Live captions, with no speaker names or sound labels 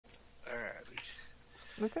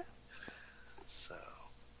Okay. So,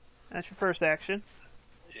 That's your first action.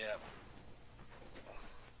 yeah.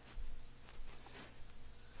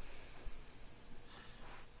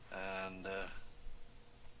 And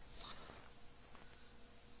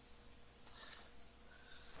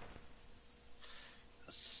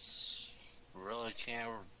really can't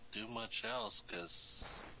do much else because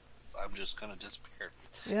I'm just gonna disappear.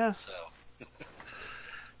 Yeah. So,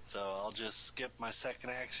 so I'll just skip my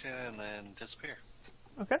second action and then disappear.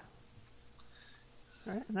 Okay.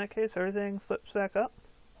 Alright, in that case, everything flips back up.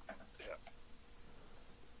 Yeah.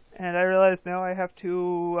 And I realize now I have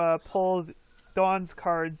to pull Dawn's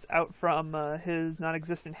cards out from his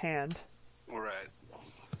non-existent hand. Right.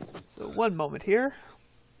 So one moment here.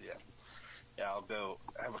 Yeah. Yeah, I'll go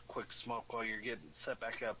have a quick smoke while you're getting set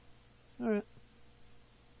back up. Alright.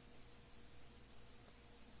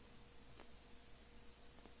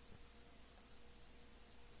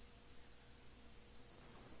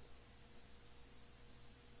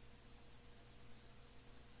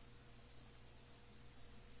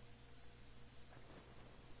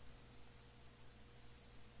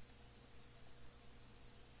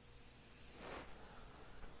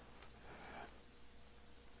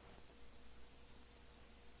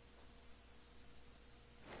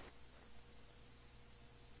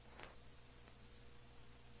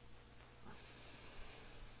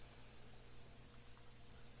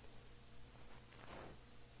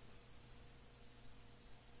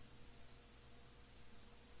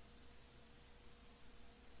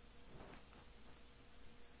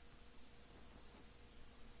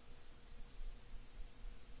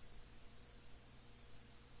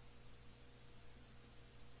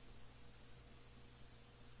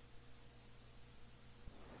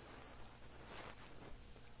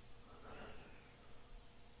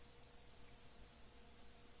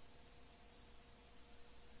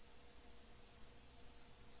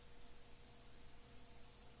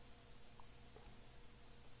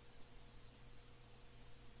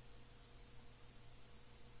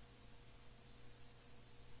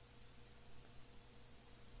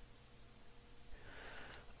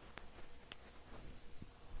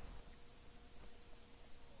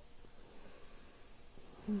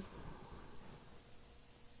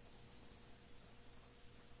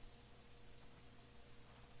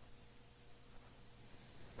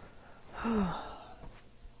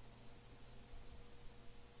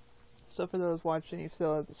 So for those watching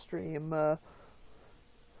still at the stream,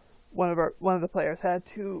 one of the players had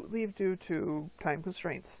to leave due to time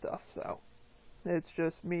constraints stuff. So it's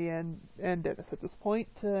just me and Dennis at this point.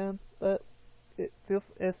 But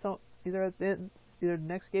if some either at either the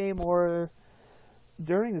next game or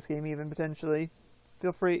during this game even potentially,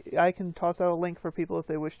 feel free. I can toss out a link for people if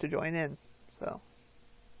they wish to join in. So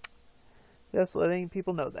just letting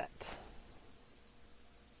people know that.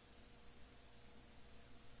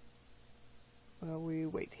 While we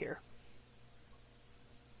wait here.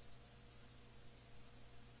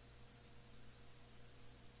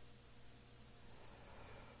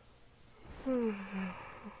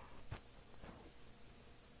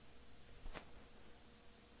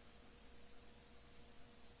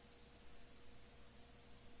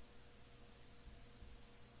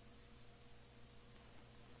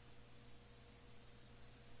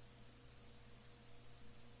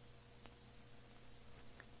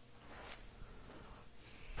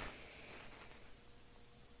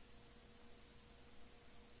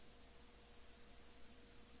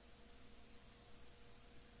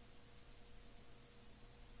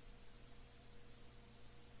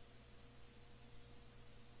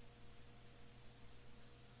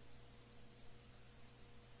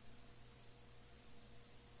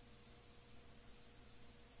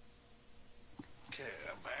 Okay,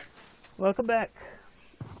 I'm back. Welcome back.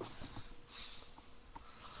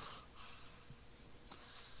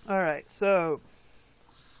 Alright, so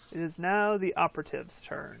it is now the operative's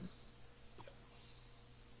turn.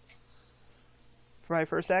 For my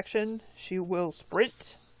first action, she will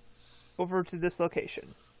sprint over to this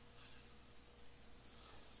location.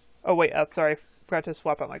 Oh wait, sorry, I forgot to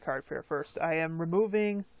swap out my card for first. I am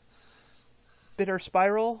removing Bitter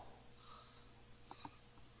Spiral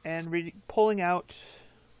and pulling out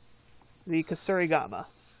the Kasurigama.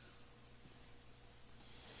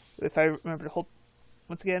 If I remember to hold,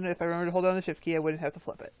 once again, if I remember to hold down the shift key, I wouldn't have to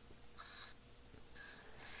flip it.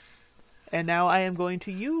 And now I am going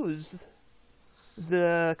to use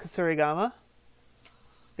the Kasurigama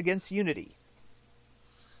against Unity.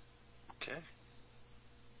 Okay.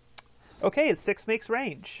 Okay, it's 6 makes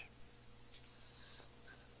range.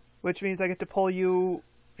 Which means I get to pull you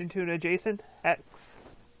into an adjacent X.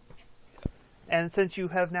 And since you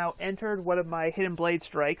have now entered one of my Hidden Blade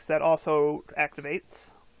strikes, that also activates.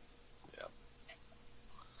 Yep.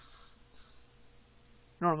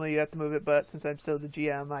 Normally you have to move it, but since I'm still the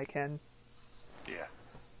GM, I can Yeah.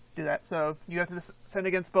 do that. So you have to defend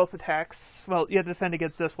against both attacks. Well, you have to defend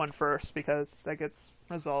against this one first, because that gets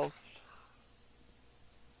resolved.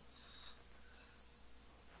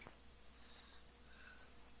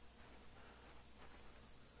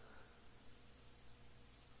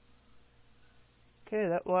 Okay,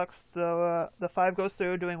 that blocks the 5 goes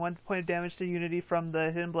through, doing 1 point of damage to Unity from the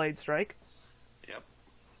Hidden Blade strike. Yep.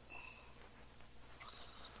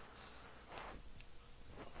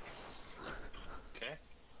 Okay.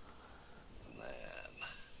 And then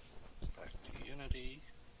back to Unity.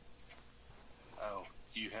 Oh,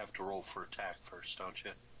 you have to roll for attack first, don't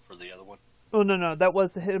you? For the other one? Oh no, that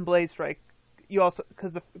was the Hidden Blade strike. You also,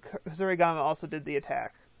 because the Kazurigama also did the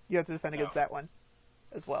attack. You have to defend against that one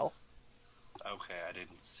as well. Okay, I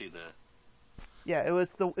didn't see the... Yeah,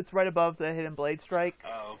 it's right above the Hidden Blade strike.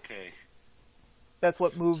 Oh, okay. That's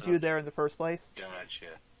what moved So- you there in the first place.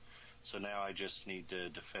 Gotcha. So now I just need to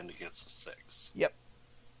defend against a 6. Yep.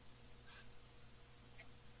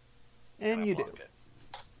 And I you do. block it.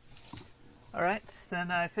 Alright,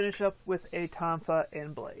 then I finish up with a Tonfa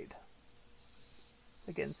and Blade.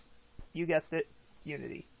 Against, you guessed it,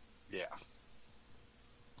 Unity. Yeah.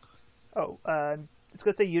 Oh, it's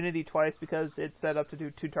going to say Unity twice because it's set up to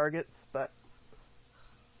do 2 targets, but...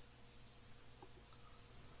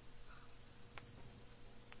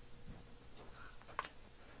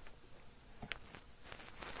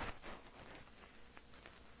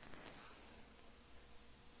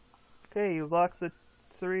 Okay, you block the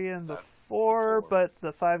 3 and the 4, but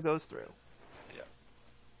the 5 goes through. Yep.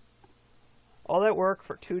 All that work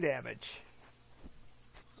for 2 damage.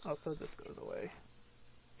 Also, this goes away.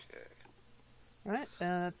 Okay. Alright,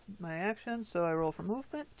 and that's my action, so I roll for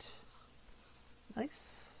movement.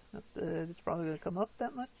 Nice. Not that it's probably going to come up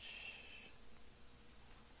that much.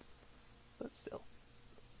 But still.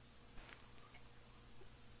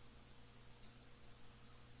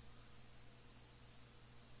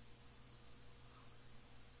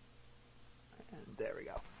 And there we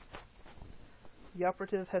go. The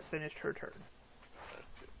operative has finished her turn.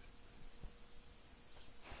 Okay.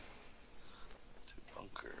 To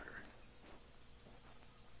bunker.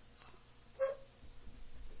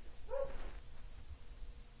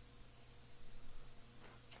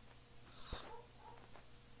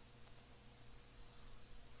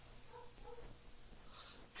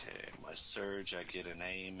 Okay, my surge, I get an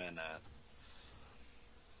aim and a...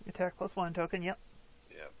 Attack plus 1 token, yep.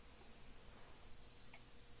 Yep.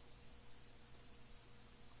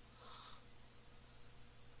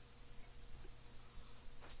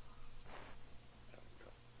 There we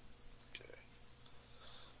go. Okay.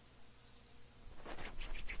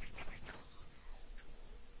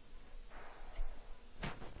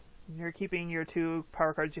 You're keeping your 2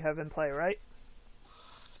 power cards you have in play, right?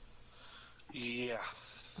 Yeah.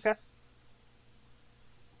 Okay. Okay.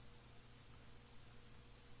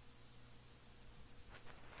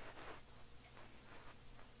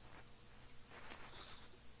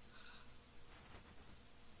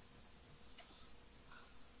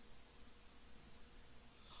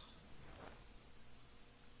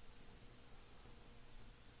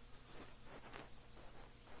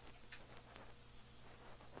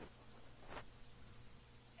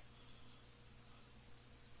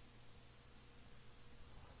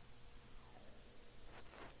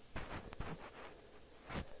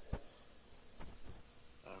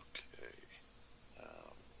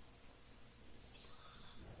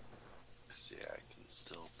 Yeah, I can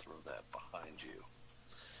still throw that behind you.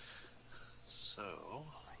 So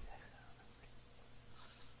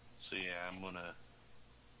yeah, I'm gonna,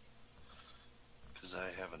 because I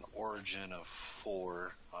have an origin of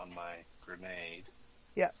 4 on my grenade.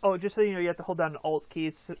 Yeah. Oh, just so you know, you have to hold down an Alt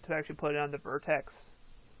key to actually put it on the vertex.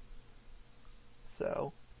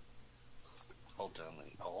 So. Hold down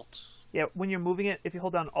the Alt. Yeah, when you're moving it, if you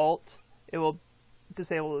hold down Alt, it will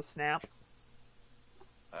disable the snap.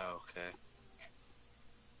 Oh, okay.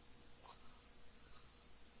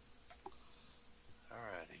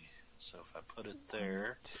 Alrighty. So if I put it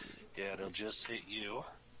there, yeah, it'll just hit you.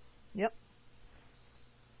 Yep.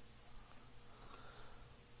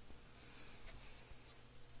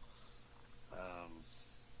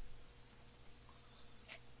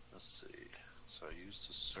 Let's see. So I used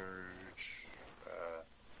a surge.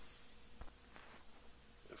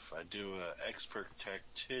 If I do a expert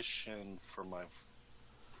tactician for my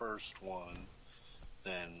first one,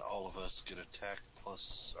 then all of us get attack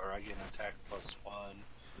plus, or I get an attack plus 1,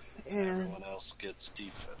 And everyone else gets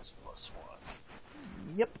defense +1.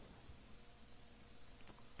 yep.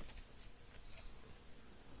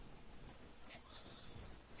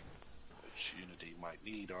 Which Unity might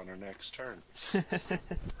need on her next turn. Okay,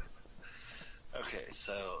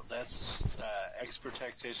 so that's Expert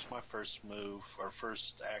Tactician, my first move, or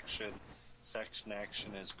first action. Second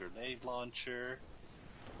action is Grenade Launcher.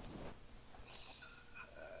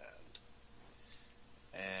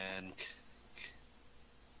 And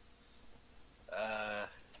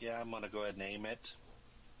yeah, I'm gonna go ahead and name it.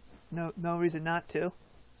 No reason not to.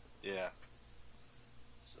 Yeah.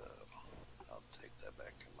 So I'll take that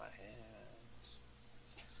back in my hand.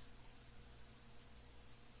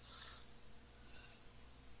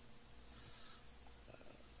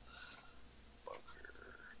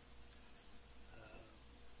 Bunker.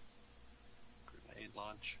 Grenade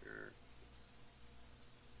launcher.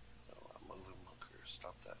 Oh, I'm moving bunker.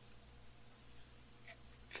 Stop that.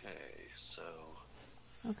 Okay, so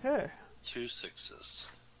Okay. 2 6s.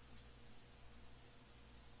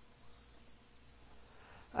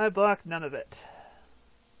 I block none of it.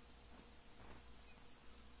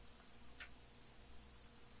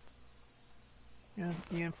 You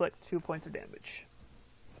inflict 2 points of damage.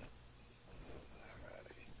 Alrighty.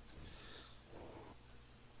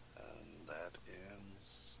 And that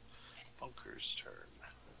ends Bunker's turn.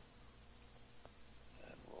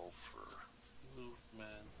 And roll for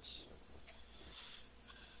movement.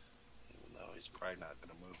 Even though he's probably not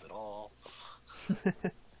going to move at all.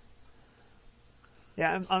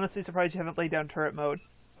 Yeah, I'm honestly surprised you haven't laid down turret mode.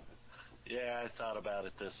 Yeah, I thought about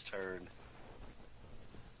it this turn.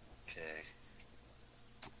 Okay.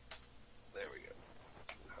 There we go.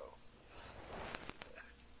 Oh.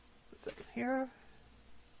 A second here.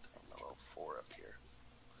 Turn my little 4 up here.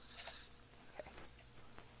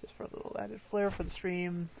 Just for a little added flair for the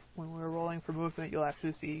stream. When we're rolling for movement, you'll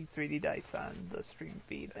actually see 3D dice on the stream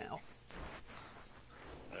feed now.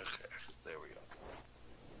 Okay, there we go.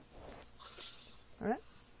 Alright.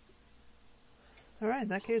 Alright, in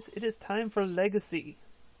that case, it is time for Legacy.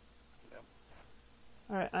 Yep.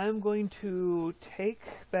 Alright, I'm going to take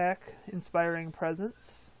back Inspiring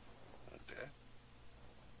Presence. Okay.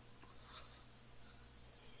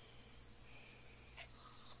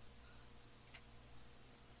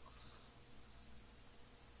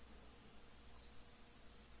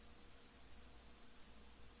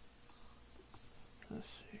 Let's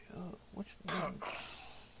see, which one?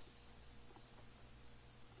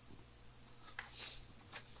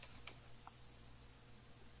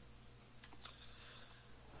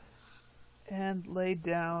 And lay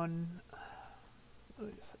down.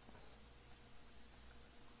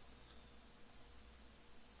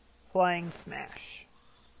 Flying Smash.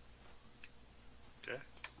 Okay.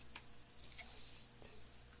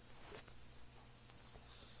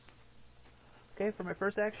 Okay, for my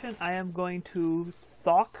first action, I am going to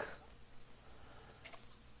Thok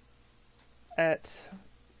at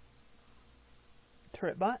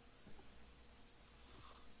Turret Bot.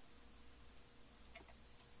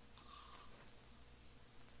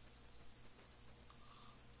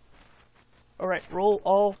 Alright, roll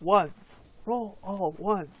all ones. Roll all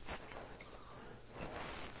ones.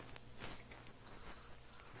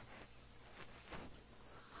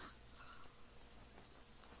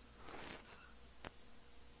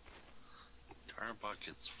 Turnbuck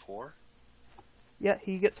gets 4. Yeah,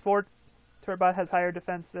 he gets 4. Turret Bot has higher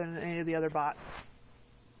defense than any of the other bots.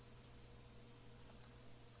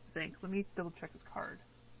 I think. Let me double check his card.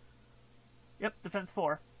 Yep, defense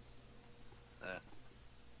 4.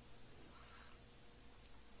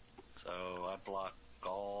 So I block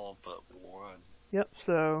all but 1. Yep,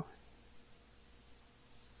 so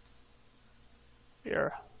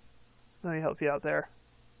here. Let me help you out there.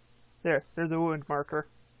 There's a wound marker.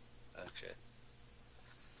 Okay.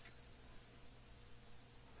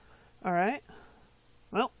 Alright.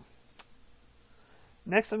 Well,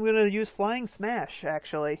 next I'm going to use Flying Smash,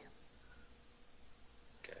 actually.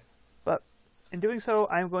 Okay. But in doing so,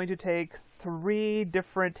 I'm going to take 3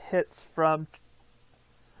 different hits from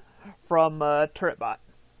Turret Bot.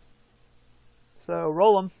 So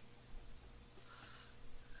roll them.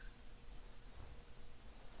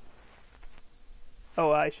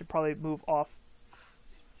 Oh, I should probably move off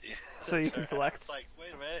Yeah, so you that's can alright. select. It's like,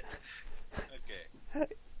 wait a minute.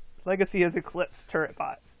 Okay. Legacy has eclipsed Turret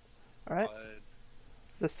Bot. Alright? 1,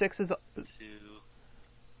 The 6 is... 2, and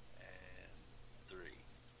 3.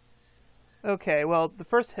 Okay, well, the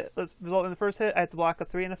first hit, let's result in the first hit, I have to block a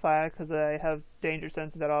 3 and a 5 because I have Danger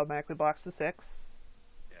Sense that automatically blocks the 6.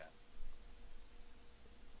 Yeah.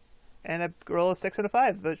 And I roll a 6 and a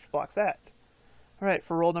 5, which blocks that. All right,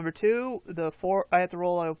 for roll number 2, the 4, I have to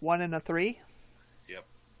roll a 1 and a 3. Yep.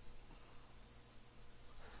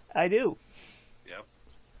 I do. Yep.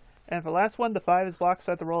 And for the last one, the 5 is blocked,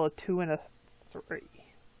 so I have to roll a 2 and a 3.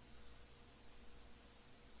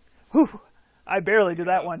 Whew! I barely did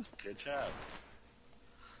that one. Good job.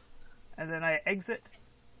 And then I exit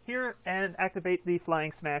here and activate the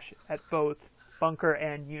Flying Smash at both Bunker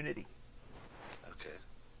and Unity. Okay.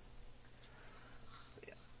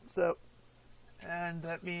 Yeah. So, and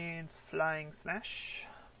that means Flying Smash.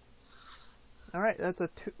 Alright, that's a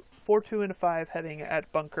 4, 2, and a 5 heading at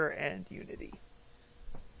Bunker and Unity.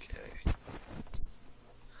 Okay.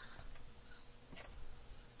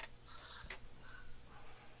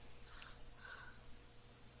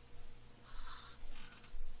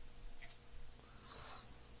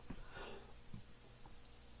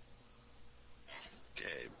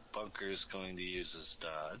 Okay, Bunker's going to use his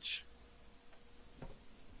dodge.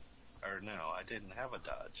 Or no, I didn't have a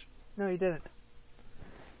dodge. No, you didn't.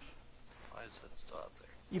 Why is that still out there?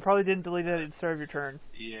 You probably didn't delete it at the start of your turn.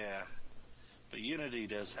 Yeah. But Unity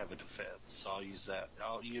does have a defense, so I'll use that.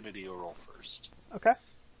 Unity will roll first. Okay.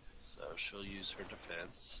 So she'll use her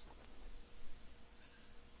defense.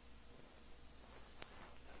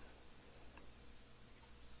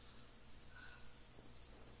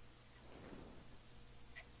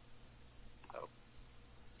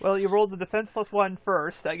 Well, you rolled the defense plus 1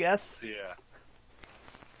 first, I guess. Yeah.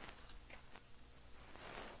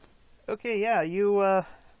 Okay, yeah, you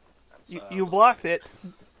That's blocked it.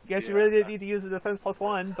 Guess you Yeah. really didn't need to use the defense plus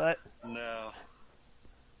 1, but No.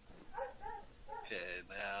 Okay,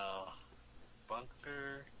 now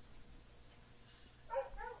Bunker.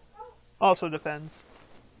 also defends.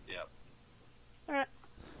 Yep. Alright.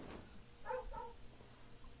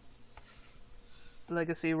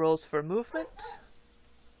 Legacy rolls for movement.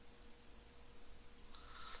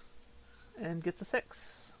 And gets a 6.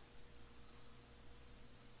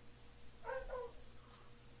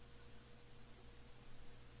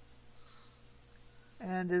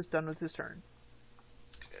 And is done with his turn.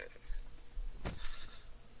 Okay.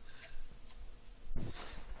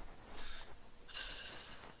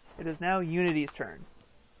 It is now Unity's turn.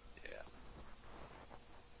 Yeah.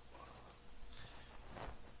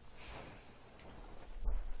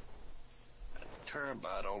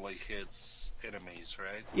 Turmbot only hits enemies,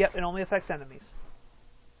 right? Yep, it only affects enemies.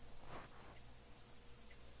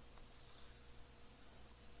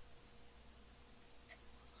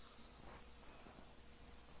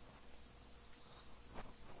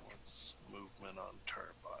 What's movement on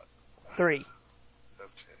Turmbot? 3. Okay.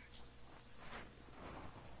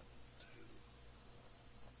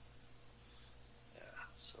 Yeah,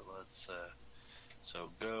 so let's so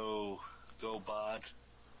go bot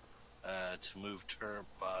to move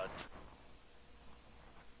Turmbot.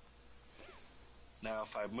 Now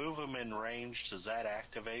if I move him in range, does that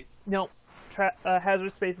activate? Nope.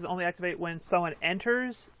 Hazard spaces only activate when someone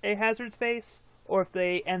enters a hazard space, or if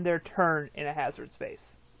they end their turn in a hazard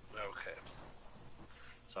space. Okay.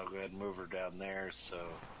 So I'll go ahead and move her down there, so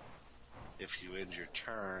if you end your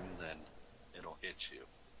turn, then it'll hit you.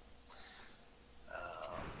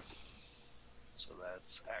 So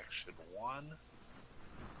that's action 1.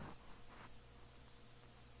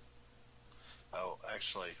 Oh,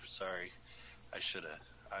 actually, sorry. I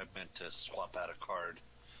meant to swap out a card.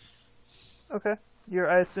 Okay.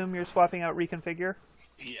 I assume you're swapping out reconfigure?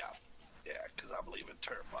 Yeah, because I'm leaving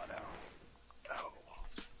Turmbot out. Oh.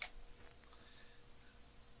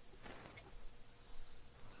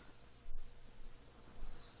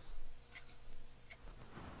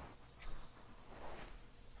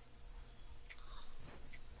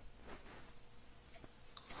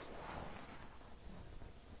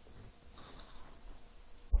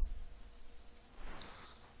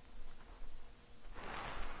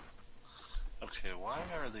 Okay, why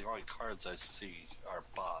are the only cards I see are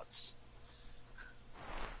bots?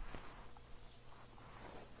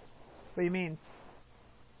 What do you mean?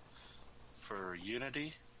 For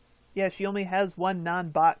Unity? Yeah, she only has one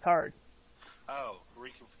non-bot card. Oh,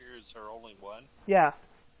 reconfigures her only one? Yeah.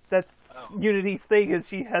 That's Oh, Unity's thing, is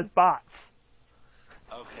she has bots.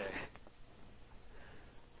 okay.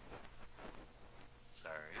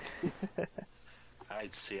 Sorry.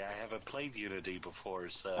 I'd see, I haven't played Unity before,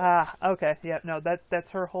 so... Ah, okay. Yeah, no, that's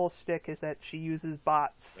her whole shtick, is that she uses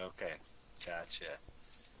bots. Okay, gotcha.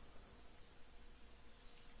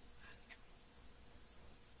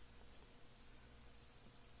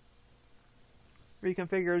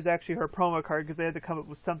 Reconfigure is actually her promo card, because they had to come up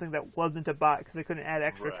with something that wasn't a bot, because they couldn't add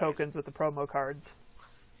extra Right. tokens with the promo cards.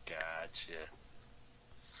 Gotcha.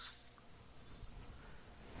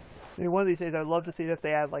 I mean, one of these days I'd love to see if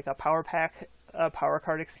they add like a power pack a power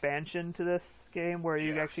card expansion to this game where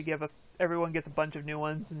you Yeah. actually give everyone gets a bunch of new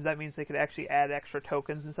ones, and that means they could actually add extra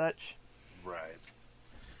tokens and such. Right.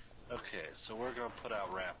 Okay, so we're gonna put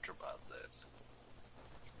out Raptorbot then.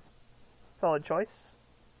 Solid choice.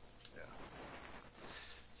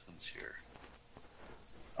 Since you're...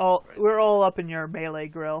 We're all up in your melee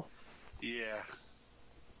grill. Yeah.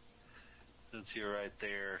 Since you're right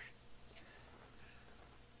there.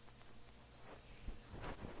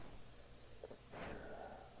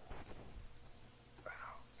 Oh,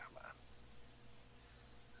 come on.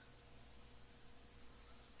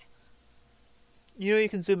 You know you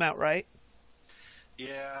can zoom out, right?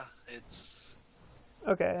 Yeah, it's...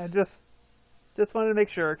 Okay, I just wanted to make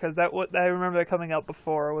sure because I remember that coming out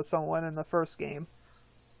before with someone in the first game.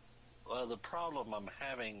 Well, the problem I'm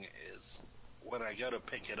having is when I go to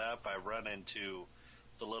pick it up, I run into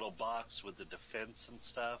the little box with the defense and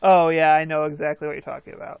stuff. Oh yeah, I know exactly what you're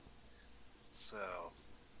talking about. So,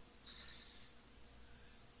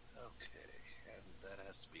 okay, and that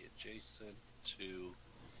has to be adjacent to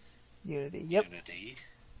Unity. Yep. Unity.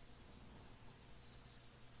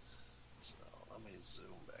 So let me zoom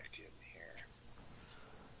back in here.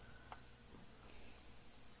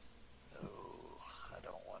 Oh, I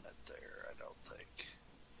don't want it there, I don't think.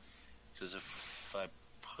 Because if I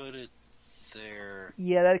put it there...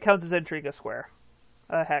 Yeah, that counts as entering a square.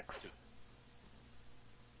 A hex.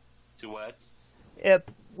 Do what?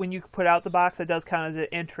 When you put out the box, it does count as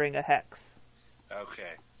entering a hex.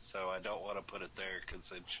 Okay, so I don't want to put it there because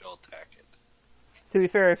then she'll attack it. To be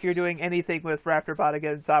fair, if you're doing anything with Raptorbot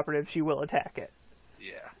against Operative, she will attack it.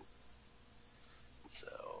 Yeah.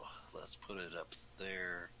 So, let's put it up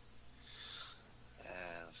there.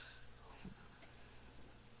 And...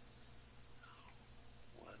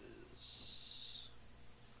 what is...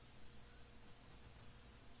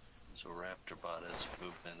 So Raptorbot has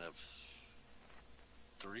movement of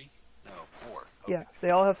 3? No, 4. Okay. Yeah, they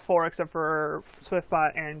all have 4 except for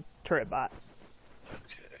Swiftbot and Turretbot.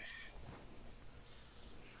 Okay.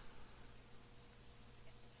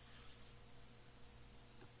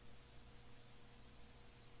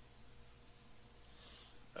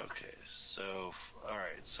 Okay, so,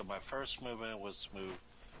 alright, so my first movement was to move,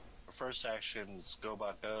 my first action is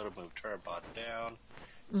GoBot Go to move Turretbot down.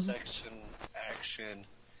 Second action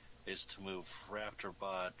is to move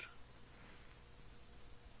Raptorbot.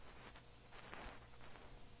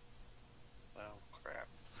 Oh, crap.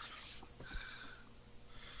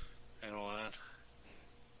 You know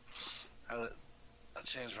what? I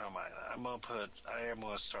changed my mind. I am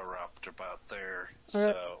gonna start Raptorbot there,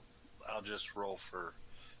 Alright. so I'll just roll for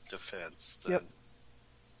defense then. Yep.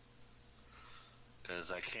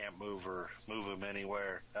 Because I can't move him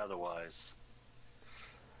anywhere otherwise.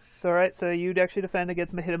 So, alright, so you'd actually defend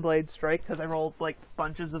against my Hidden Blade Strike because I rolled, like,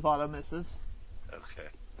 bunches of auto misses. Okay.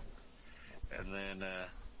 And then,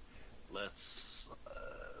 let's,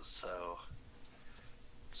 so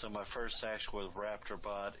my first action with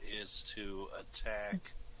Raptorbot is to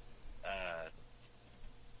attack,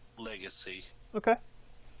 Legacy. Okay.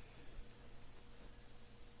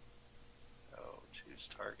 Oh, choose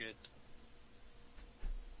target.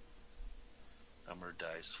 Number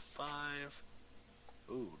dice 5.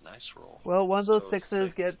 Ooh, nice roll. Well, one of those So 6s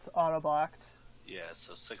 6. gets auto-blocked. Yeah,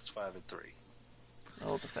 so 6, 5, and 3.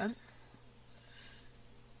 Roll defense.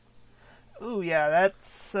 Ooh, yeah,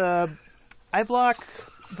 that's, I block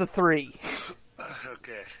the 3.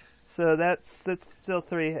 Okay. So that's still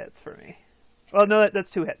 3 hits for me. Well, no, that's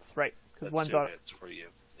 2 hits, right? Because That's one's 2 auto. hits for you.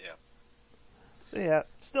 Yeah. So yeah,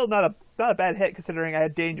 still not a bad hit considering I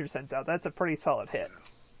had Danger Sense out. That's a pretty solid hit.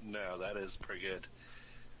 No, that is pretty good.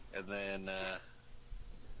 And then,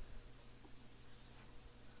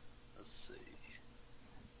 let's see.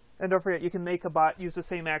 And don't forget, you can make a bot use the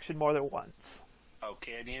same action more than once. Oh,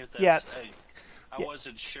 can you? That's, Yeah. I Yeah.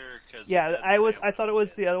 wasn't sure because Yeah, I thought it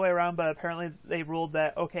was the other way around, but apparently they ruled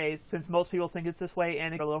that, okay, since most people think it's this way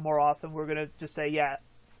and it's a little more awesome, we're going to just say, yeah,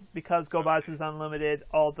 because GoBots is unlimited,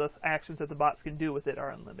 all the actions that the bots can do with it are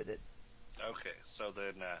unlimited. Okay, so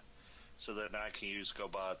then I can use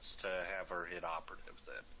GoBots to have her hit operative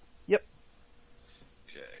then. Yep.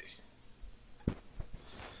 Okay.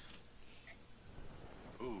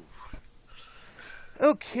 Ooh.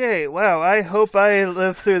 Okay, wow, I hope I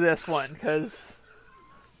live through this one, because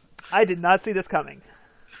I did not see this coming.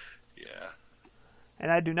 Yeah.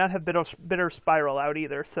 And I do not have bitter Spiral out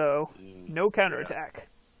either, so no counterattack.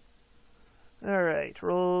 Alright,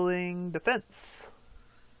 rolling defense.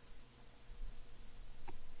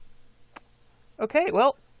 Okay,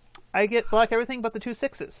 well, I get block everything but the 2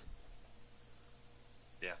 6s.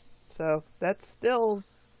 Yeah. So that's still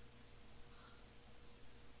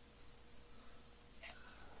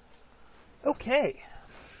Okay.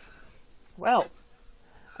 Well,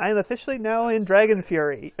 I am officially now in Dragon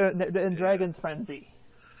Fury, in Dragon's Frenzy.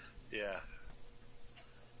 Yeah.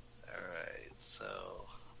 Alright, so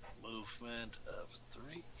movement of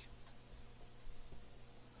 3.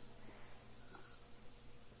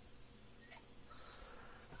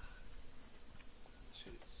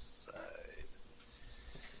 Choose side.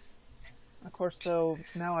 Of course, though,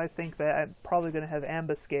 now I think that I'm probably going to have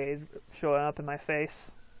Ambuscade showing up in my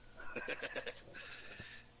face.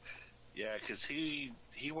 Yeah, because he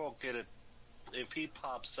won't get it. If he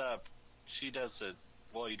pops up, she doesn't.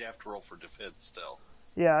 Well, you'd have to roll for defense still.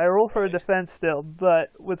 Yeah, I roll for a defense still,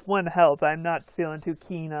 but with 1 health, I'm not feeling too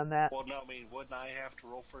keen on that. Well, no, I mean, wouldn't I have to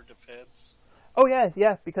roll for defense? Oh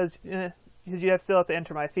yeah, because you still have to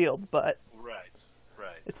enter my field, but Right.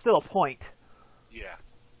 it's still a point. Yeah.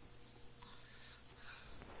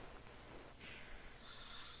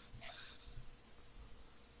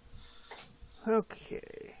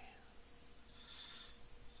 Okay.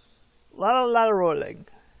 Lot of rolling.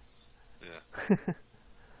 Yeah.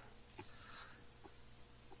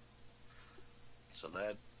 So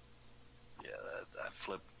that, I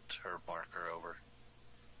flipped her marker over.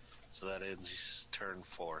 So that ends turn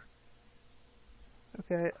 4.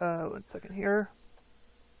 Okay, 1 second here.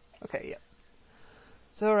 Okay, yeah.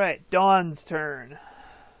 So, alright, Dawn's turn.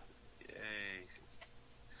 Yay.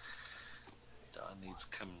 Dawn needs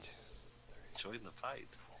to come join the fight.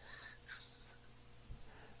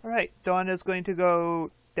 Alright, Dawn is going to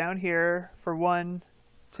go down here for 1,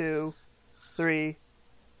 2, 3,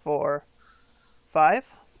 4, 5.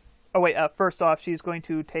 Oh wait, first off, she's going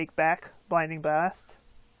to take back Blinding Blast.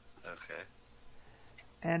 Okay.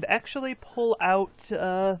 And actually pull out,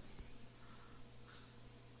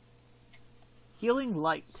 Healing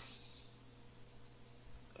Light.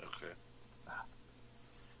 Okay.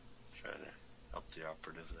 Try to help the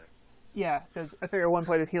operative there. Yeah, because I figure 1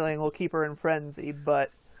 point of healing will keep her in frenzy,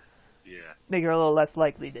 but Yeah. make her a little less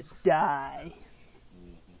likely to die.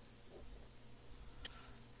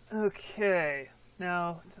 Mm-hmm. Okay,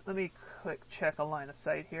 now let me click check a line of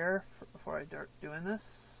sight here before I start doing this.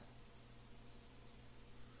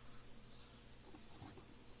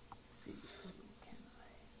 Let's see, who can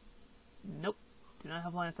I? Nope, do not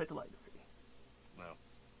have line of sight to Legacy. No.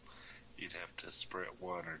 You'd have to sprint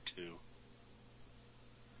 1 or 2.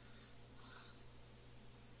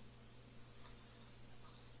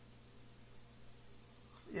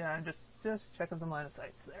 Yeah, I'm just checking some line of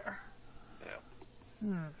sights there.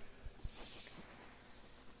 Yeah.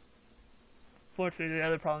 Fortunately, the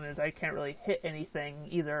other problem is I can't really hit anything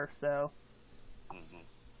either, so... Mm-hmm.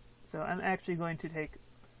 So I'm actually going to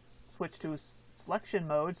switch to selection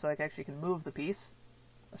mode so I actually can move the piece,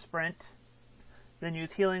 a sprint, then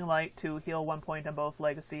use Healing Light to heal 1 point on both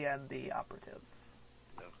Legacy and the Operative.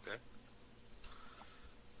 Okay.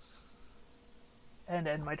 And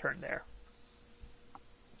end my turn there.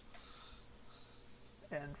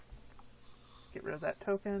 And get rid of that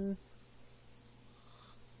token.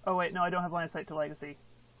 Oh wait, no, I don't have line of sight to Legacy.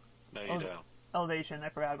 No, you don't. Elevation, I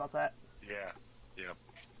forgot about that. Yeah. Yep.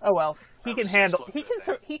 Oh well, he I can was just handle. looking at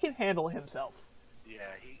that. He can handle himself. Yeah,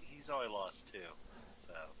 he's only lost 2.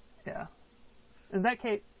 So. Yeah. In that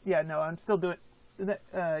case, yeah, no, I'm still doing.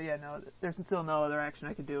 Yeah, no, there's still no other action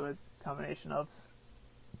I could do a combination of.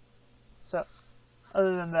 So,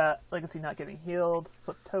 other than that, Legacy not getting healed,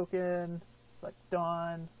 flip token, select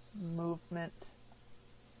Dawn, movement.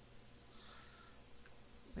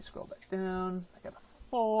 Let me scroll back down. I got a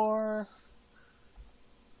 4.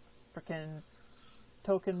 Frickin'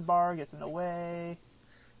 token bar gets in the way.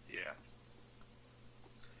 Yeah.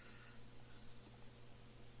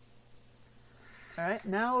 Alright,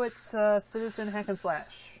 now it's Citizen Hack and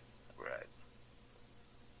Slash, Right.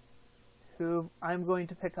 who I'm going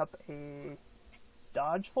to pick up a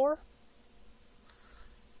dodge for.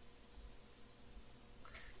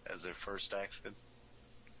 As their first action.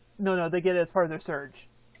 No, they get it as part of their surge.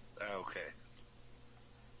 Okay.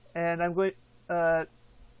 And I'm going.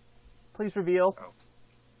 Please reveal. Oh.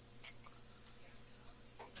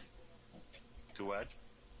 To what?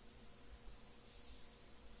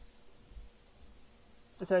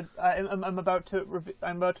 I said I'm about to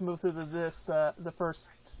move through the first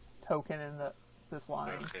token in this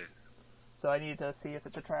line. Okay. So I need to see if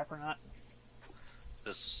it's a trap or not.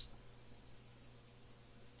 This.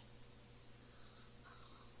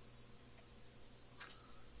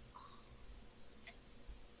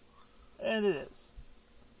 And it is.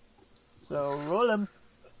 So roll him.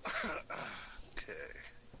 Okay.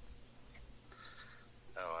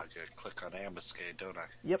 Oh, I gotta click on Ambuscade, don't I?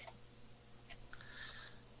 Yep.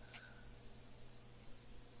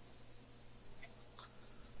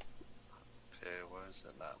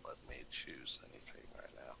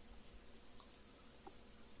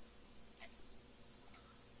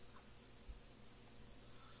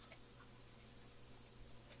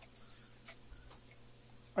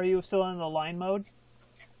 Are you still in the line mode?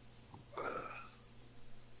 Because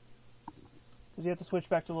you have to switch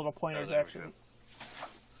back to little pointers, there we actually. go.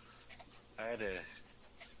 I had to...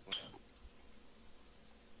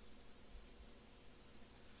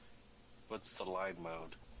 What's the line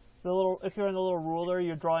mode? The little, if you're in the little ruler,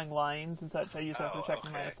 you're drawing lines and such. I use that for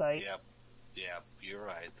checking line of sight. Yep. Yep, you're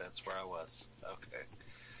right. That's where I was. Okay.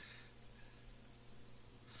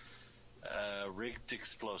 Rigged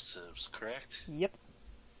explosives, correct? Yep.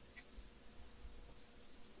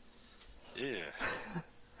 Yeah.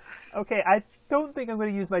 Okay, I don't think I'm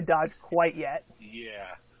going to use my dodge quite yet.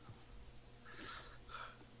 Yeah.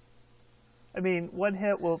 I mean, one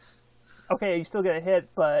hit will... Okay, you still get a hit,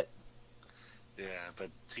 but... Yeah, but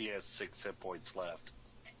he has 6 hit points left.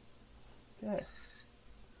 Okay.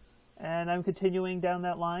 And I'm continuing down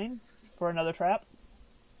that line for another trap.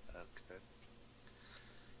 Okay.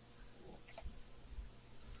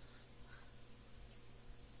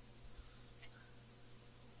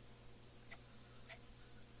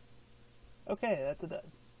 Okay, that's a done.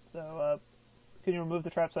 So, can you remove the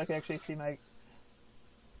trap so I can actually see my...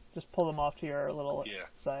 Just pull them off to your little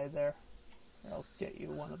side there. I'll get you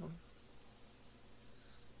one of them.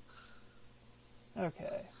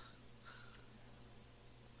 Okay.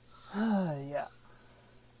 Yeah.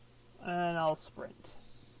 And I'll sprint.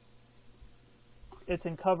 It's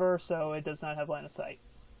in cover, so it does not have line of sight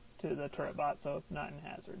to the turret bot, so not in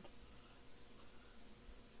hazard.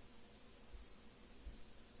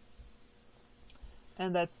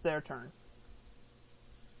 And that's their turn.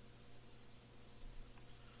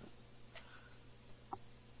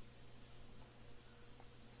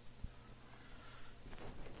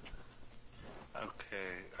 Okay,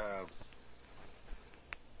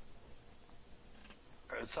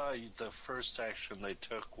 I thought the first action they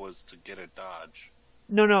took was to get a dodge.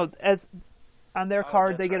 No, as on their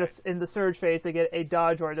card, they get right. in the surge phase, they get a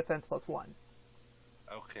dodge or a defense +1.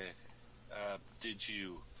 Okay. Did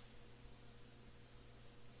you...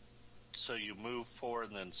 So you move forward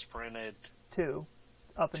and then sprinted? 2.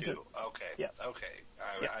 Up into... 2. Okay. Yep. Okay.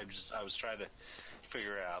 Yep. I was trying to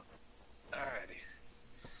figure out. Alrighty.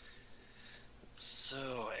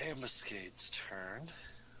 So, Ambuscade's turn.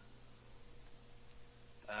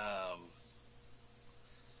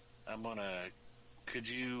 I'm gonna... Could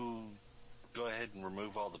you go ahead and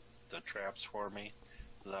remove all the traps for me?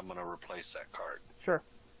 Because I'm gonna replace that card. Sure.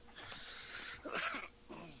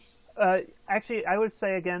 Actually, I would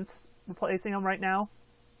say against replacing them right now.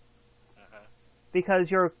 Because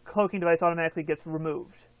your cloaking device automatically gets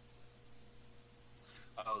removed.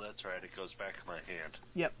 Oh, that's right. It goes back in my hand.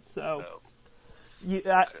 Yep, so... Okay.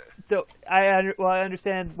 I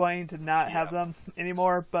understand wanting to not have them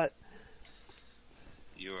anymore, but...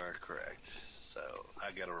 You are correct. So,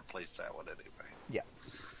 I gotta replace that one anyway. Yeah.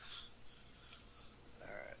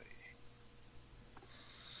 Alrighty.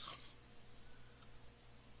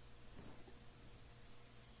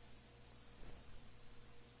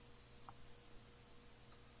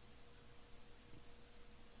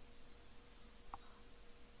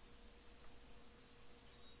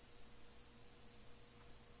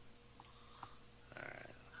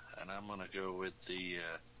 And I'm gonna go with the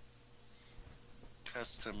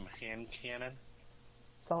custom hand cannon.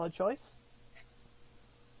 Solid choice.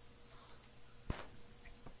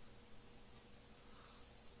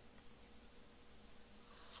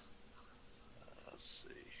 Let's see.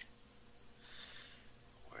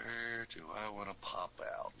 Where do I want to pop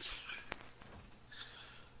out?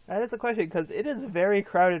 That is a question, because it is very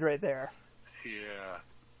crowded right there. Yeah.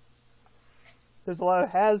 There's a lot of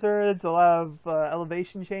hazards, a lot of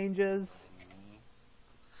elevation changes.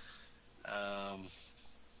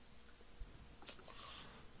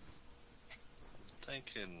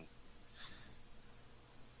 Thinking.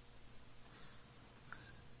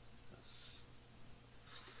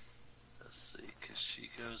 Let's see, because she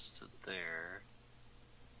goes to there.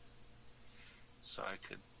 So I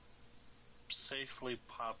could safely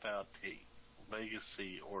pop out a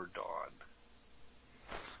Legacy or Dawn.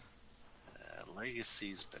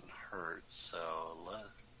 Legacy's been hurt, so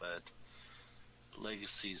but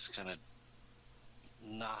Legacy's gonna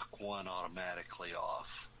knock one automatically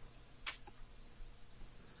off.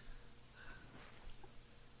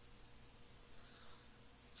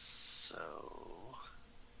 So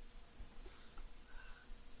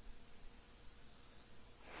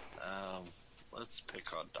let's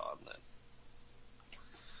pick on Dawn then.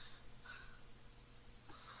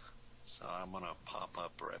 So I'm gonna pop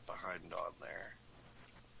up right behind Dawn there.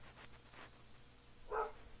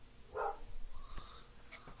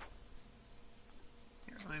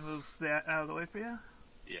 Here, let me move that out of the way for you.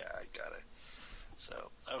 Yeah, I got it.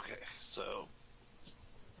 So, okay, so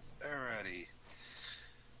Alrighty.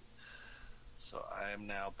 So I am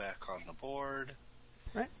now back on the board.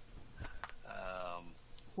 Right. Um,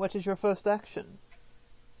 What is your first action?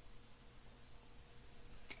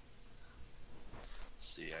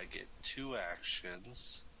 see, I get 2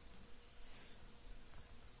 actions.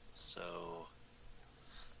 So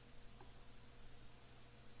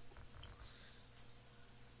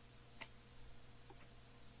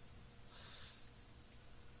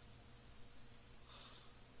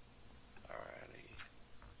alrighty.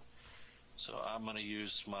 So I'm gonna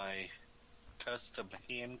use my custom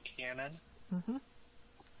hand cannon Mm-hmm.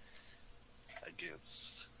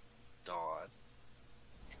 against Dawn.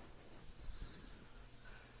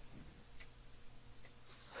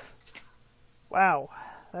 Wow,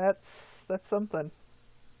 that's something.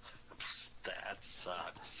 That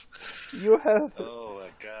sucks. You have Oh my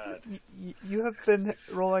god. you have been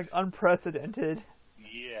rolling unprecedented.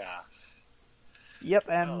 Yeah. Yep,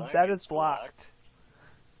 and Oh, that gets is blocked.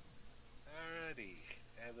 Alrighty.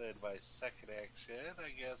 And then my second action, I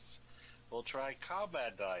guess we'll try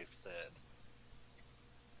combat knife then.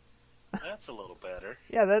 That's a little better.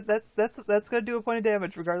 Yeah, that's gonna do a point of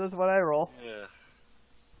damage regardless of what I roll. Yeah.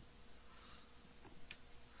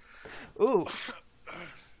 Ooh,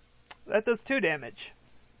 that does 2 damage.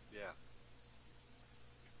 Yeah.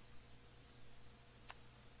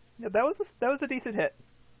 Yeah, that was a decent hit.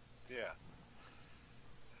 Yeah.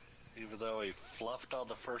 Even though he fluffed on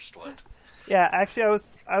the first one. Yeah, actually,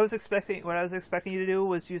 I was expecting what I was expecting you to do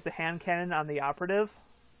was use the hand cannon on the operative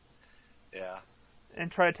Yeah.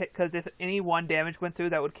 and try to take, because if any 1 damage went through,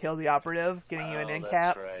 that would kill the operative, getting you an end that's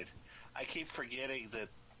cap. right. I keep forgetting that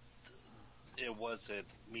it wasn't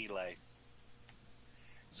melee.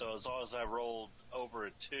 So as long as I rolled over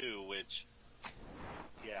a 2, which,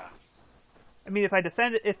 yeah. I mean, if I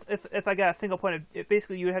defend it, if I got a single point of,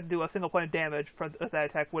 basically you would have to do a single point of damage for that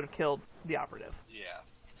attack would have killed the operative. Yeah.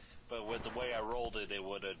 But with the way I rolled it, it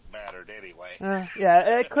would have mattered anyway.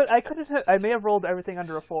 Yeah, I may have rolled everything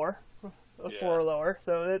under a 4, a 4 or lower,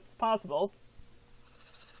 so it's possible.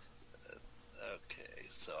 Okay,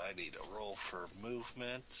 so I need a roll for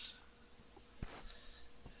movement.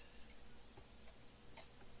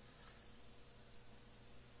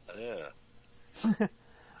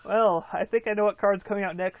 Well, I think I know what card's coming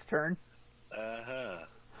out next turn. Uh-huh.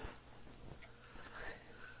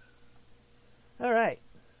 Alright.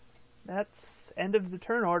 That's end of the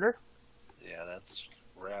turn order. Yeah, that's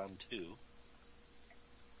round 2.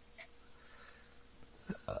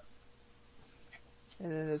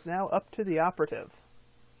 And it is now up to the operative.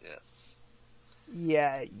 Yes.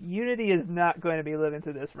 Yeah, Unity is not going to be living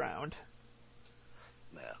through this round.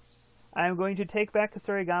 No. I'm going to take back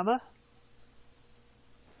Kusarigama.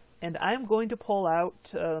 And I'm going to pull out,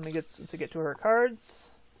 let me get to her cards.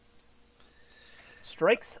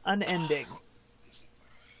 Strikes Unending.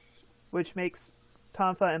 Which makes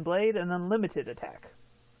Tonfa and Blade an unlimited attack.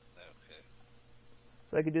 Okay.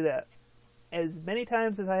 So I can do that as many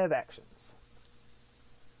times as I have actions.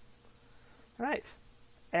 Alright.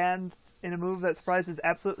 And in a move that surprises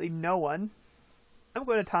absolutely no one, I'm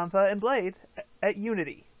going to Tonfa and Blade at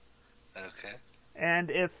Unity. Okay.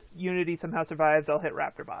 And if Unity somehow survives, I'll hit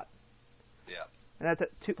Raptorbot. Yeah. And that's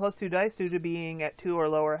at 2 plus 2 dice due to being at 2 or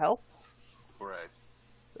lower health. Right.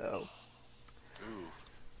 So. Ooh.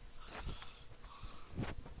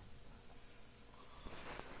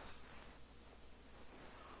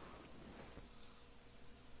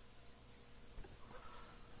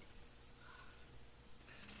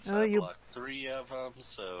 So I blocked 3 of them,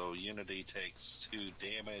 so Unity takes 2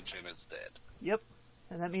 damage and it's dead. Yep.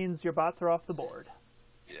 And that means your bots are off the board.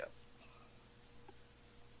 Yeah.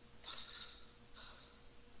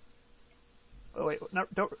 Oh wait, no,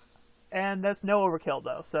 don't. And that's no overkill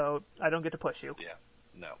though, so I don't get to push you. Yeah.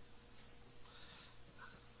 No.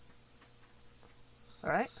 All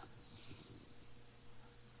right.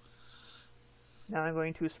 Now I'm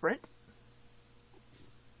going to sprint.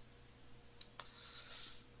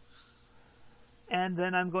 And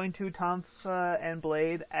then I'm going to Tonfa and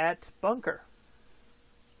Blade at Bunker.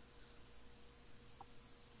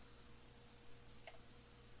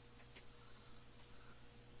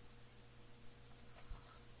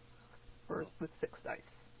 With 6 dice.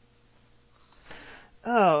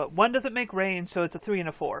 Oh, 1 doesn't make range, so it's a 3 and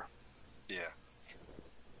a 4. Yeah.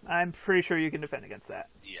 I'm pretty sure you can defend against that.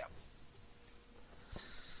 Yeah.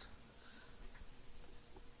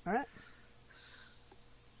 Alright.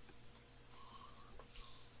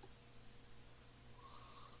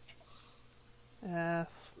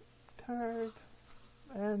 Card.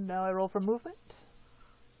 And now I roll for movement.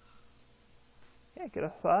 Yeah, get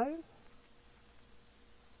a 5.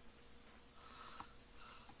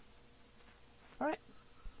 Alright.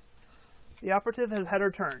 The operative has had her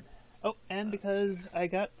turn. Oh, and because I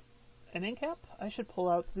got an incap, I should pull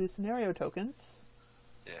out the scenario tokens.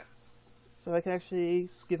 Yeah. So I can actually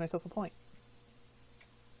give myself a point.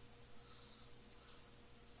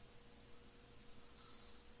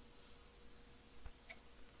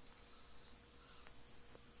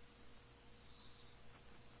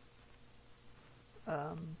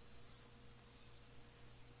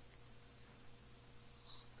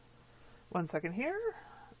 One second here.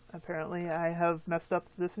 Apparently I have messed up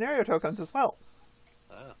the scenario tokens as well.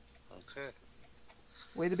 Oh, okay.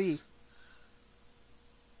 Way to be.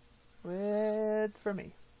 Good for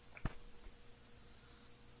me.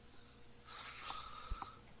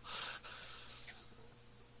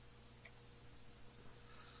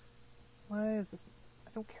 Why is this?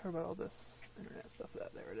 I don't care about all this internet stuff.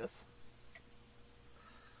 There it is.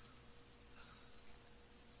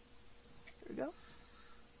 Here we go.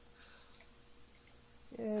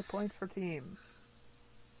 Yay, points for team.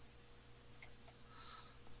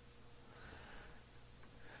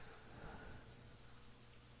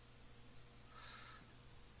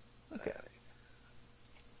 Okay.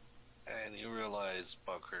 And you realize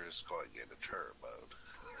Bunker's going into turret mode.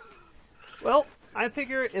 Well, I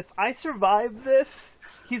figure if I survive this,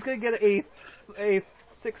 he's gonna get a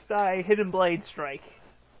 6-die hidden blade strike.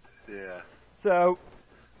 Yeah. So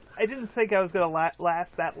I didn't think I was gonna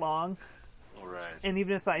last that long. Right. And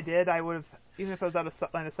even if I did, I would have. Even if I was out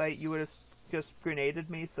of line of sight, you would have just grenaded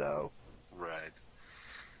me. So. Right.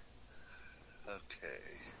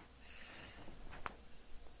 Okay.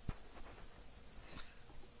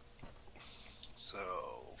 So,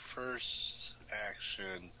 first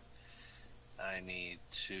action, I need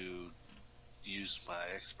to use my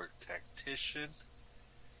expert tactician.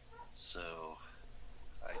 So,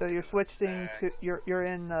 So you're switching to you're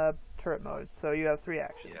in turret mode. So you have 3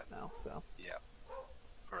 actions now. So. Yeah.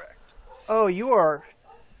 Correct. Oh, you are.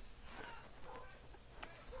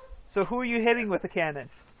 So who are you hitting with the cannon?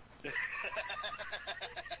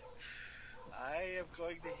 I am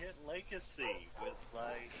going to hit Legacy with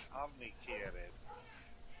my Omni Cannon.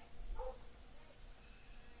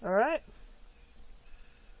 Alright.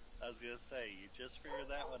 I was going to say, you just figured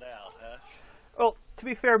that one out, huh? Well, to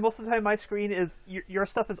be fair, most of the time my screen is your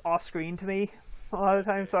stuff is off screen to me a lot of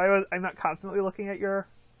times, so I'm not constantly looking at your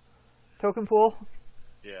token pool.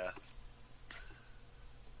 Yeah.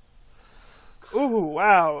 Ooh,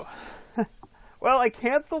 wow. Well, I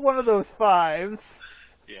canceled one of those 5s.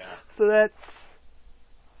 Yeah. So that's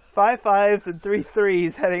 5 5s and 3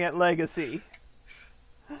 3s heading at Legacy.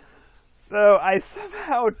 So I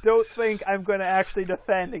somehow don't think I'm going to actually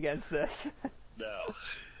defend against this. No.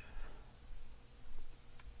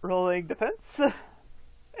 Rolling defense.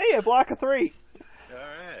 Hey, I block a 3.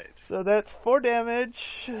 Alright. So that's 4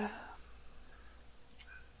 damage.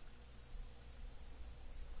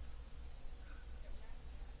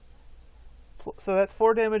 So that's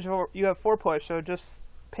 4 damage, or you have 4 push, so just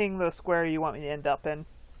ping the square you want me to end up in.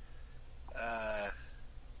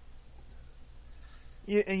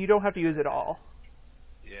 And you don't have to use it all.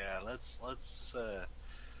 Yeah, let's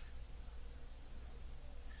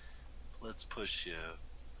push you.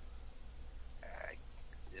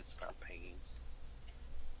 It's not pinging.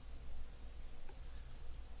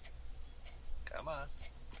 Come on,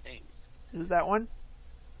 ping. Is it that one?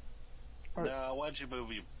 Or No, why don't you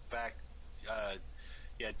move you back?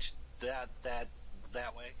 Yeah,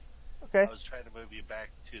 that way. okay. I was trying to move you back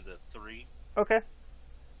to the 3. Okay.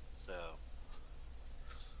 So.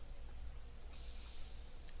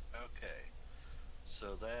 Okay.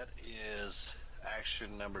 So that is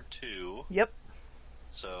action number 2. Yep.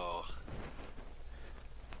 So.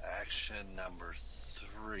 Action number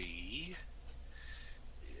 3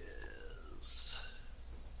 is.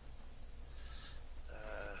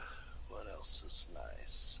 What else is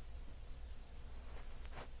nice?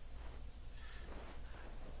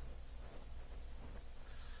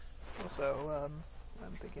 Also,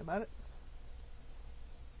 I'm thinking about it.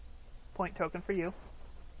 Point token for you.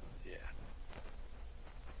 Yeah.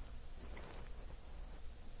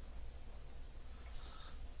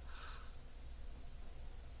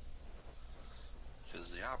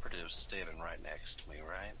 Because the operative's standing right next to me,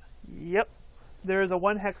 right? Yep. There is a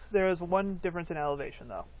 1 hex. There is 1 difference in elevation,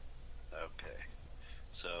 though. Okay.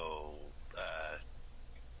 So,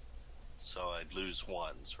 so I'd lose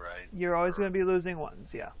 1s, right? You're always going to be losing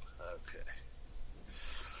 1s, yeah. Okay.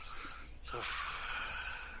 So, if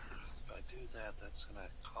I do that, that's going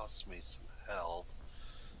to cost me some health,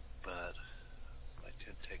 but I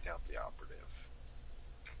could take out the operative.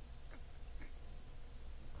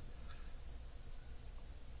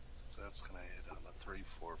 So that's going to hit on a 3,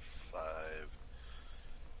 4, 5.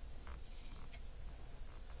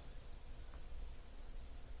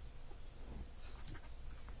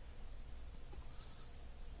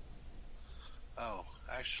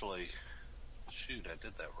 actually, shoot, I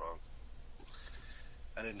did that wrong.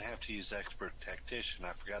 I didn't have to use Expert Tactician.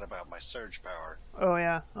 I forgot about my Surge Power. Oh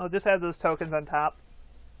yeah, I'll just have those tokens on top.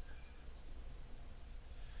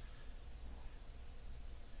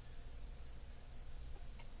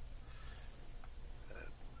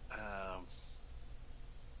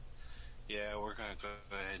 Yeah, we're going to go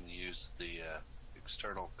ahead and use the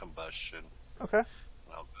external combustion. Okay.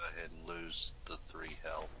 I'll go ahead and lose the 3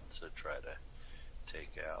 health to try to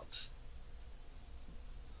take out.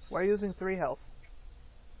 Why are you using 3 health?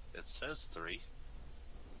 It says 3.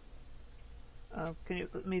 Can you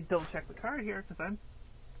let me double check the card here? Because I'm.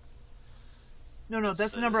 No, It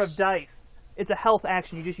that's the number of says- dice. It's a health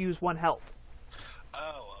action. You just use 1 health.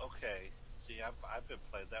 Oh, okay. See, I've been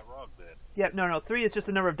playing that wrong then. Yep. No. 3 is just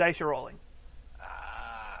the number of dice you're rolling.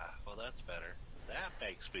 Ah, well, that's better. That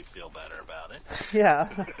makes me feel better about it. Yeah.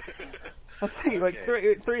 I was thinking like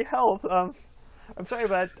Okay. three health. I'm sorry,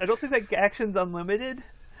 but I don't think that action's unlimited.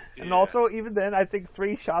 And Yeah. also, even then, I think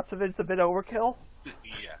 3 shots of it's a bit overkill.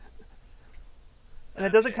 Yeah. And it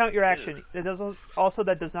doesn't Okay. count your action. It doesn't. Also,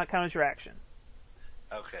 that does not count as your action.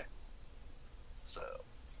 Okay. So,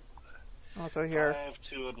 Also here, 5,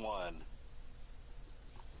 2, and 1.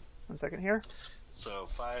 1 second here. So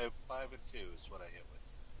 5, 5, and 2 is what I hit with.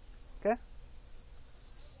 Okay.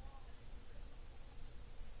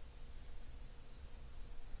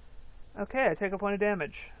 Okay, I take a point of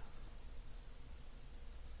damage.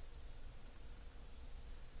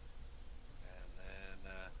 And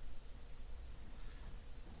then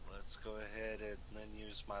let's go ahead and then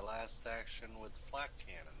use my last action with the flak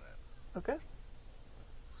cannon then. Okay.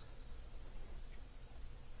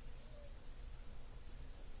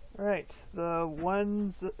 Alright, the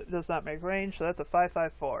ones does not make range, so that's a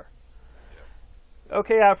 5/5/4.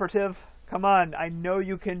 Okay, operative, come on, I know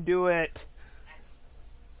you can do it.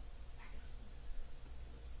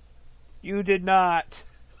 You did not.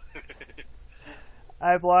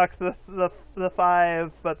 I blocked the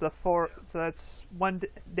 5, but the 4, so that's 1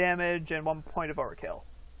 damage and 1 point of overkill.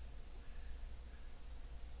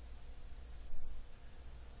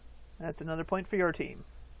 That's another point for your team.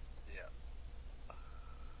 Yeah.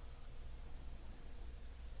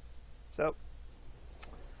 So,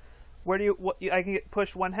 where do you? I can get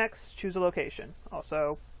push 1 hex. Choose a location.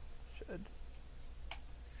 Also, should.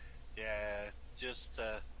 Yeah, just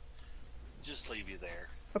leave you there.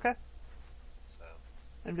 Okay. So,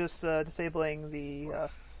 I'm just disabling the.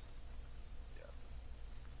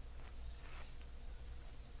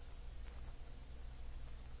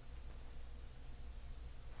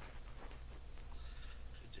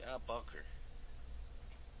 good job, Bunker.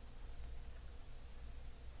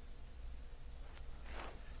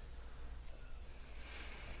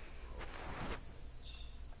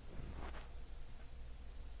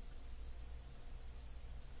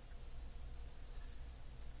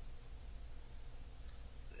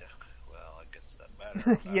 Yeah, well, I guess that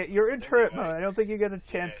matters. Yeah, you're in turret Anyway. mode. I don't think you get a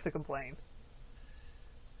chance Yeah. to complain.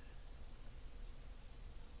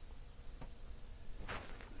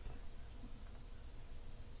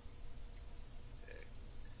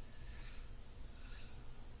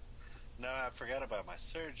 No, I forgot about my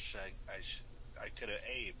surge. I could have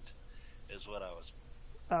aimed, is what I was.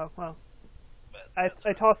 Oh well, But I that's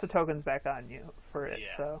I tossed the tokens back on you for it,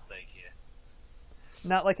 yeah, so thank you.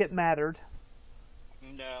 not like it mattered.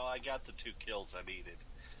 No, I got the 2 kills I needed.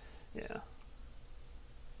 Yeah.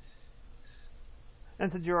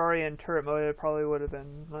 And since you're already in turret mode, it probably would have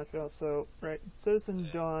been much else. So, right, Citizen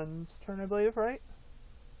Yeah. Dawn's turn, I believe, right?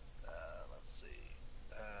 Let's see.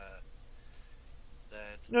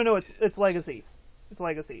 That. No, it's is- Legacy. It's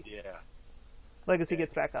Legacy. Yeah. Legacy yeah,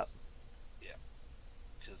 gets back up. 'cause- Yeah.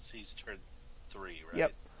 Because he's turned 3, right?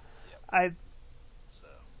 Yep. Yep. I. So.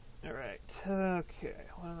 All right. Okay.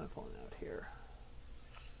 What am I pulling out here?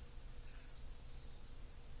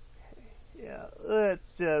 Okay. Yeah.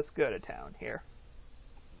 Let's just go to town here.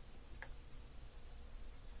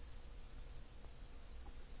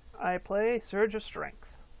 I play Surge of Strength.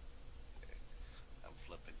 I'm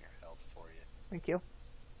flipping your health for you. Thank you.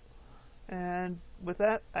 And with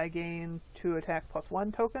that, I gain 2 attack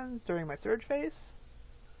 +1 tokens during my surge phase.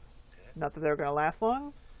 Okay. Not that they're going to last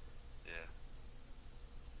long. Yeah.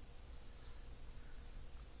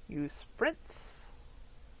 You sprints.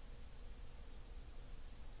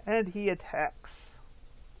 And he attacks.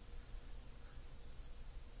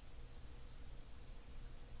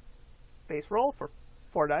 Base roll for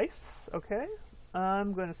 4 dice. Okay.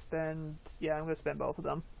 I'm going to spend. Yeah, I'm going to spend both of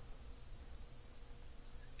them.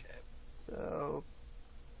 Okay. So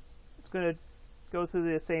it's going to go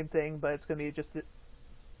through the same thing, but it's going to be just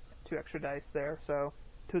 2 extra dice there. So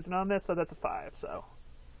 2's anonymous, but that's a 5. So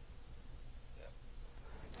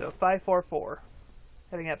So 544,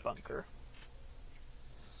 heading at bunker.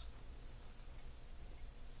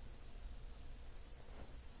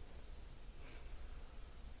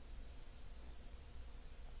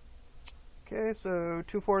 Okay, so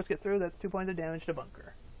 2 4s get through. That's 2 points of damage to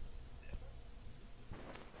bunker.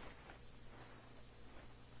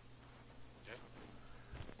 Okay.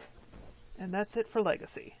 And that's it for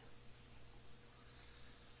legacy.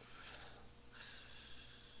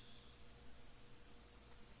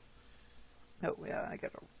 Oh yeah, I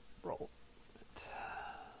gotta roll it.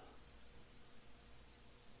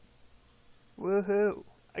 Woohoo!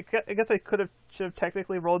 I guess I should have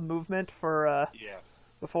technically rolled movement for Yeah.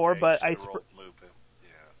 before, Yeah, but you I should've rolled movement. Yeah,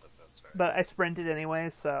 but that's alright. but I sprinted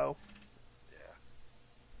anyway, so Yeah.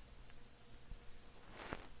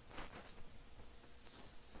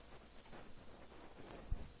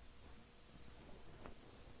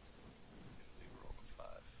 We rolled a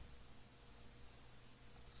 5.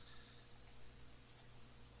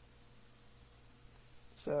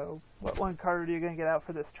 what one card are you gonna get out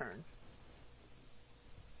for this turn?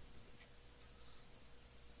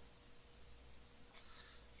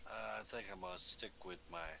 I think I'm gonna stick with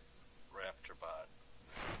my Raptor bot.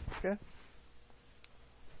 Okay.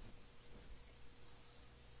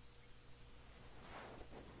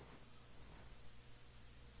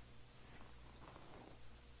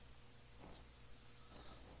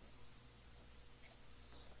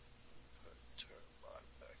 Put Turbot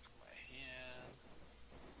back in my hand.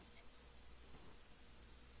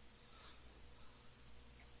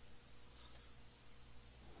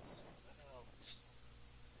 Zoom out.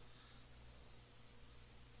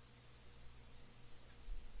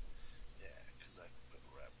 Yeah, because I can put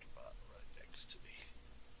Raptor bot right next to me.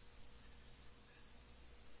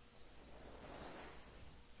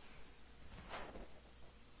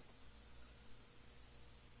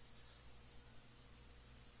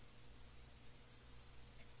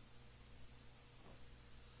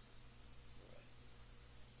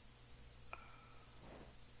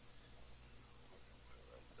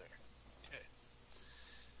 Right there. Okay.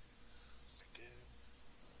 Good.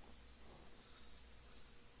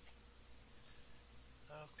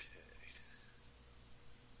 Okay.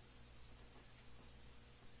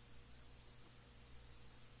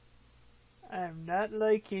 I'm not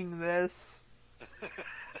liking this.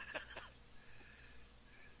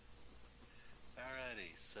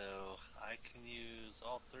 Alrighty, so I can use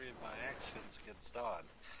all 3 of my actions against Dawn.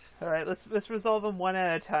 All right, let's resolve them one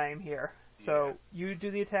at a time here. So Yeah. you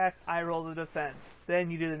do the attack, I roll the defense. Then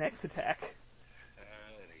you do the next attack.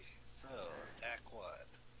 Alrighty, so attack 1.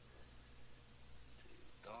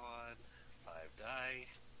 To Dawn, 5 die.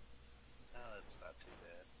 No, that's not too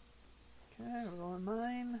bad. Okay, rolling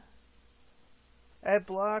mine. I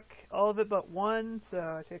block all of it but 1, so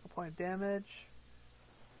I take a point of damage.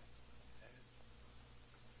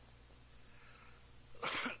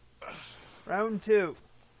 Round 2. Alright,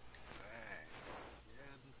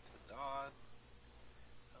 again to Dawn.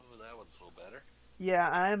 Oh, that one's a little better.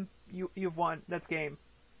 Yeah, you've won. That's game.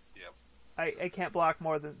 Yep. I can't block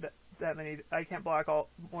more than that many. I can't block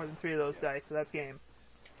more than 3 of those dice, so that's game.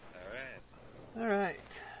 Alright, All right.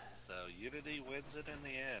 so Unity wins it in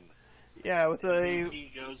the end. Yeah, with a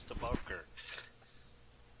He goes to bunker.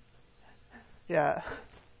 yeah.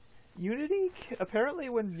 Unity, apparently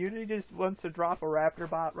when Unity just wants to drop a Raptor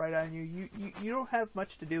bot right on you, you don't have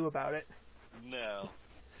much to do about it. No.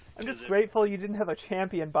 I'm just 'Cause grateful you didn't have a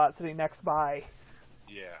champion bot sitting next by.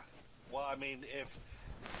 Yeah. Well, I mean, if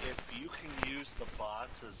you can use the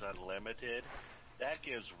bots as unlimited, that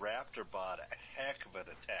gives Raptor bot a heck of an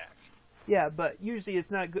attack. Yeah, but usually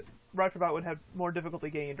it's not good. Raptor bot would have more difficulty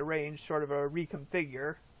getting into range, sort of a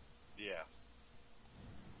reconfigure. Yeah.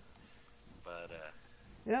 But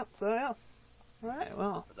Yep, so yeah. Alright,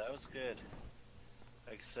 well. but that was good.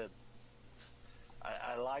 Like I said,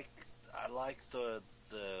 I like the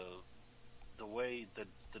way the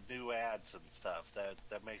new ads and stuff.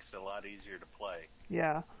 That makes it a lot easier to play.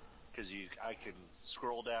 Yeah. Because I can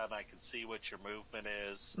scroll down, I can see what your movement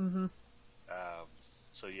is. Mm-hmm.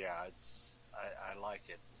 So yeah, I like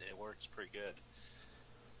it. It works pretty good.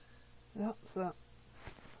 Yep, so.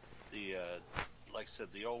 The like I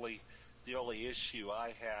said, the only issue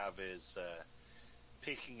I have is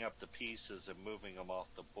picking up the pieces and moving them off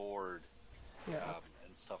the board, Yeah.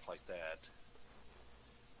 and stuff like that.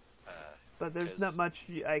 But there's 'cause- not much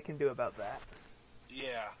I can do about that.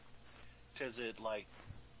 Yeah, because I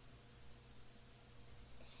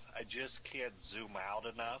just can't zoom out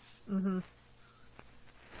enough. Mm-hmm.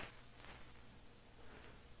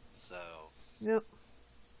 So, Yep.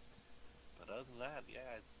 but other than that,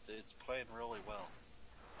 yeah, it's playing really well.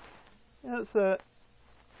 Yeah, so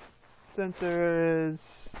since there is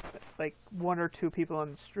like 1 or 2 people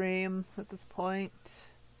on the stream at this point,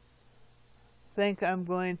 I think I'm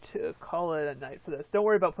going to call it a night for this. Don't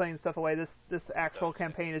worry about putting stuff away. This actual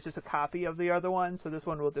campaign is just a copy of the other one, so this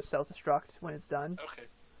one will just self-destruct when it's done. Okay,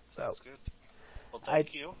 sounds good. Well,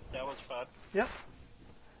 thank you. That was fun. Yep.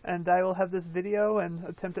 And I will have this video and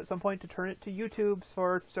attempt at some point to turn it to YouTube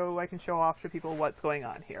so I can show off to people what's going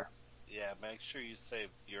on here. Yeah, make sure you save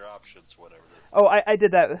your options, whatever it is. Oh, I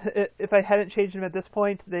did that. If I hadn't changed them at this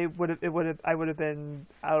point, I would have been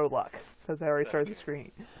out of luck because I already started the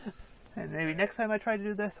screen. And maybe next time I try to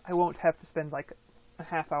do this, I won't have to spend like a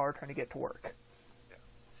half hour trying to get to work. Yeah.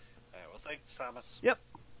 All right. Well, thanks, Thomas. Yep.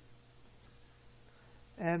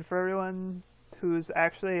 And for everyone who's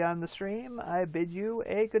actually on the stream, I bid you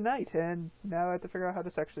a good night. And now I have to figure out how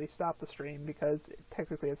to actually stop the stream because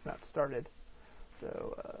technically it's not started.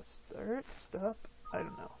 So, start, stop, I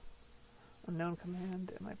don't know. Unknown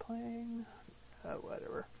command, am I playing?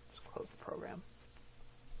 Whatever, just close the program.